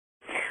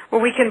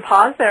Well, we can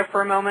pause there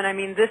for a moment. I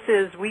mean,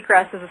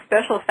 wheatgrass is a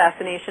special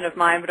fascination of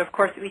mine, but of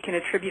course we can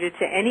attribute it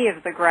to any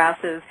of the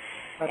grasses.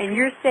 And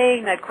you're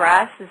saying that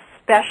grass is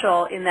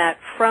special in that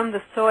from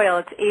the soil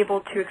it's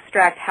able to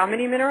extract how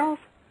many minerals?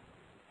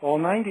 All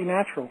 90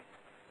 natural.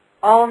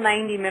 All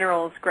 90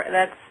 minerals.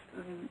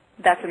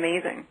 That's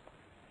amazing.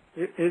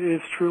 It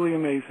is truly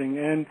amazing.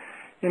 And,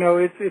 you know,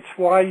 it's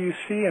why you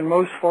see in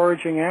most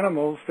foraging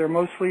animals, they're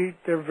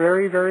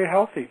very, very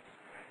healthy.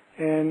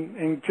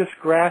 And just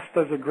grass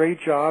does a great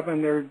job,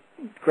 and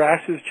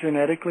grass is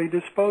genetically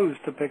disposed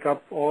to pick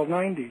up all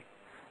 90,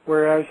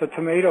 whereas a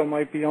tomato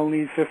might be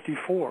only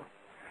 54.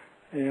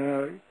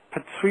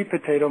 Sweet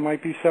potato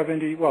might be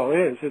 70, well,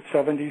 it's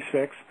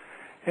 76.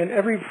 And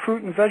every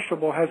fruit and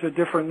vegetable has a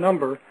different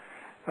number.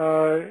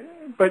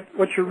 But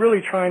what you're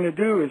really trying to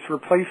do is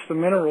replace the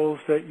minerals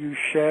that you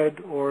shed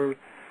or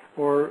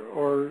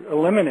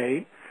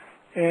eliminate.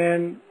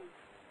 And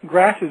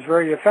grass is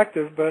very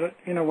effective, but,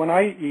 you know, when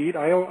I eat,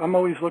 I'm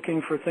always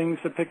looking for things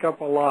to pick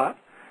up a lot.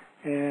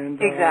 And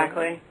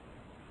exactly.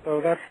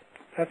 So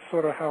that's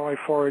sort of how I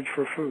forage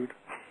for food.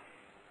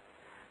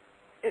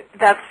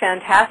 That's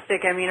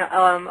fantastic. I mean,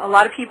 a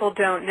lot of people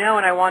don't know,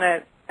 and I want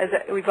to,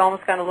 we've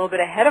almost gone a little bit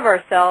ahead of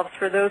ourselves.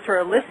 For those who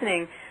are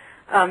listening,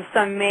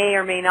 some may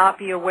or may not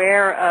be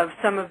aware of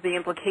some of the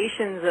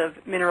implications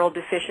of mineral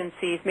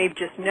deficiencies, maybe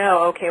just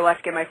know, okay, well, I have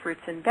to get my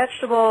fruits and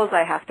vegetables,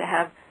 I have to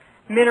have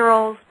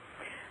minerals.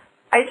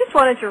 I just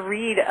wanted to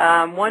read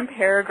one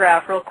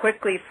paragraph real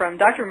quickly from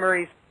Dr.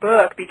 Murray's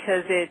book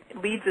because it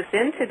leads us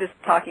into just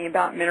talking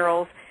about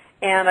minerals,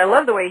 and I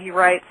love the way he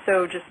writes,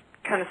 so just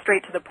kind of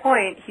straight to the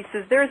point. He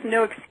says, there is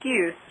no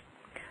excuse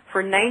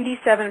for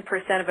 97%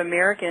 of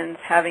Americans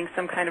having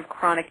some kind of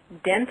chronic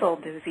dental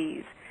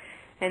disease.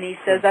 And he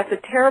says that's a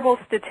terrible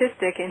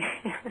statistic, and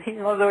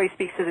although he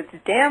speaks of it's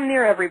damn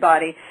near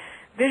everybody,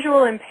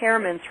 visual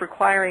impairments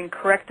requiring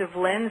corrective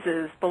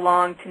lenses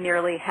belong to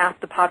nearly half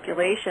the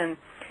population,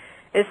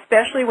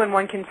 especially when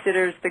one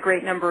considers the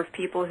great number of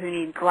people who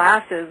need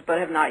glasses but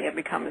have not yet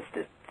become a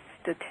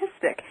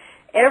statistic.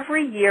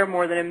 Every year,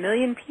 more than 1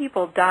 million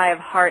people die of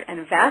heart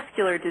and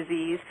vascular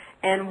disease,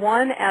 and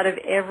 1 out of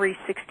every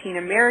 16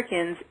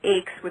 Americans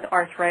aches with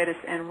arthritis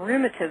and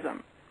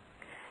rheumatism.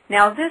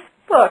 Now, this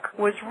book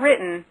was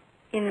written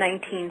in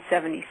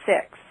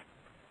 1976.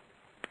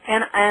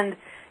 And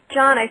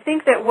John, I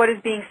think that what is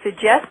being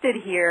suggested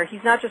here,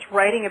 he's not just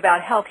writing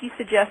about health, he's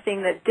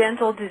suggesting that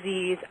dental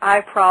disease,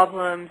 eye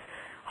problems,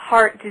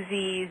 heart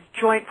disease,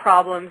 joint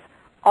problems,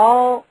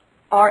 all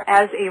are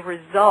as a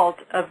result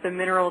of the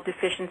mineral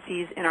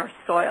deficiencies in our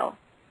soil.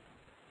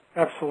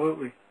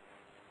 Absolutely.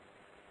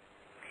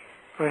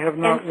 I have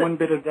not one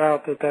bit of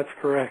doubt that that's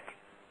correct.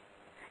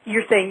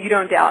 You're saying you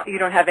don't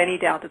have any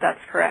doubt that that's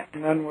correct?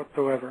 None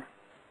whatsoever.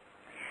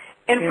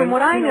 And from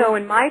what I know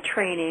in my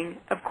training,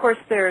 of course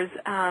there's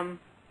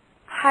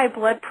high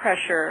blood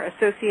pressure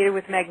associated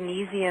with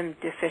magnesium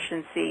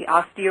deficiency,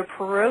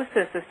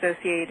 osteoporosis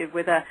associated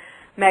with a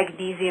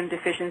magnesium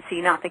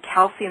deficiency, not the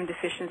calcium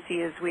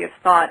deficiency as we have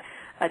thought,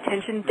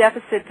 attention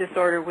deficit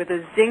disorder with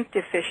a zinc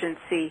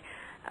deficiency,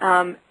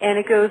 and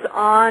it goes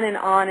on and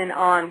on and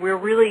on. We're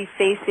really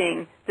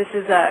facing, this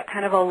is a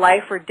kind of a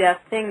life or death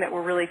thing that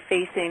we're really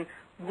facing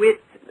with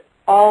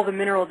all the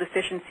mineral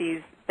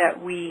deficiencies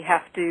that we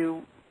have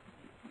to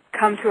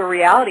come to a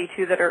reality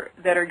to that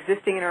are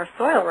existing in our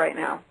soil right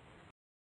now.